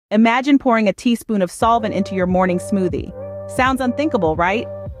Imagine pouring a teaspoon of solvent into your morning smoothie. Sounds unthinkable, right?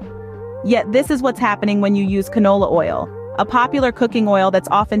 Yet this is what's happening when you use canola oil, a popular cooking oil that's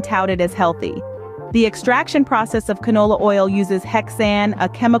often touted as healthy. The extraction process of canola oil uses hexane, a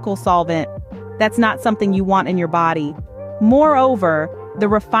chemical solvent. That's not something you want in your body. Moreover, the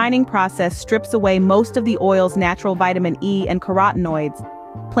refining process strips away most of the oil's natural vitamin E and carotenoids,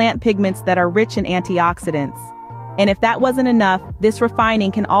 plant pigments that are rich in antioxidants. And if that wasn't enough, this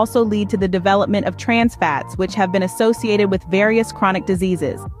refining can also lead to the development of trans fats, which have been associated with various chronic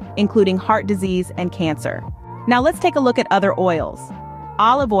diseases, including heart disease and cancer. Now let's take a look at other oils.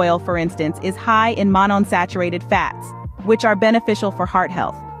 Olive oil, for instance, is high in monounsaturated fats, which are beneficial for heart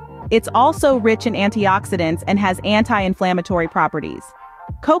health. It's also rich in antioxidants and has anti-inflammatory properties.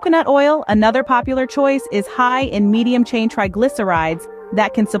 Coconut oil, another popular choice, is high in medium-chain triglycerides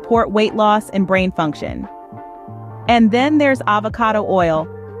that can support weight loss and brain function. And then there's avocado oil,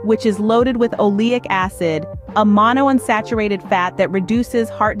 which is loaded with oleic acid, a monounsaturated fat that reduces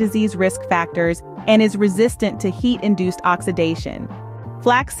heart disease risk factors and is resistant to heat-induced oxidation.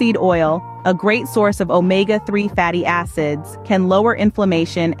 Flaxseed oil, a great source of omega-3 fatty acids, can lower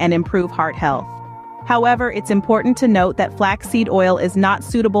inflammation and improve heart health. However, it's important to note that flaxseed oil is not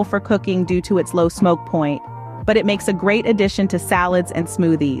suitable for cooking due to its low smoke point, but it makes a great addition to salads and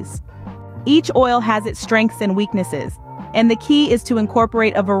smoothies. Each oil has its strengths and weaknesses, and the key is to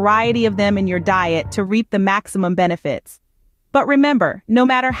incorporate a variety of them in your diet to reap the maximum benefits. But remember, no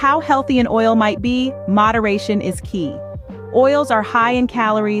matter how healthy an oil might be, moderation is key. Oils are high in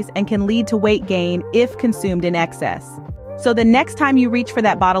calories and can lead to weight gain if consumed in excess. So the next time you reach for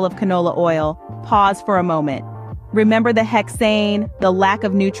that bottle of canola oil, pause for a moment. Remember the hexane, the lack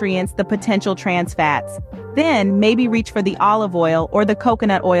of nutrients, the potential trans fats. Then maybe reach for the olive oil or the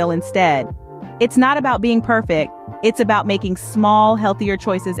coconut oil instead. It's not about being perfect, it's about making small, healthier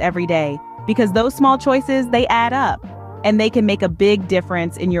choices every day, because those small choices, they add up, and they can make a big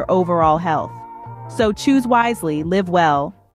difference in your overall health. So choose wisely, live well,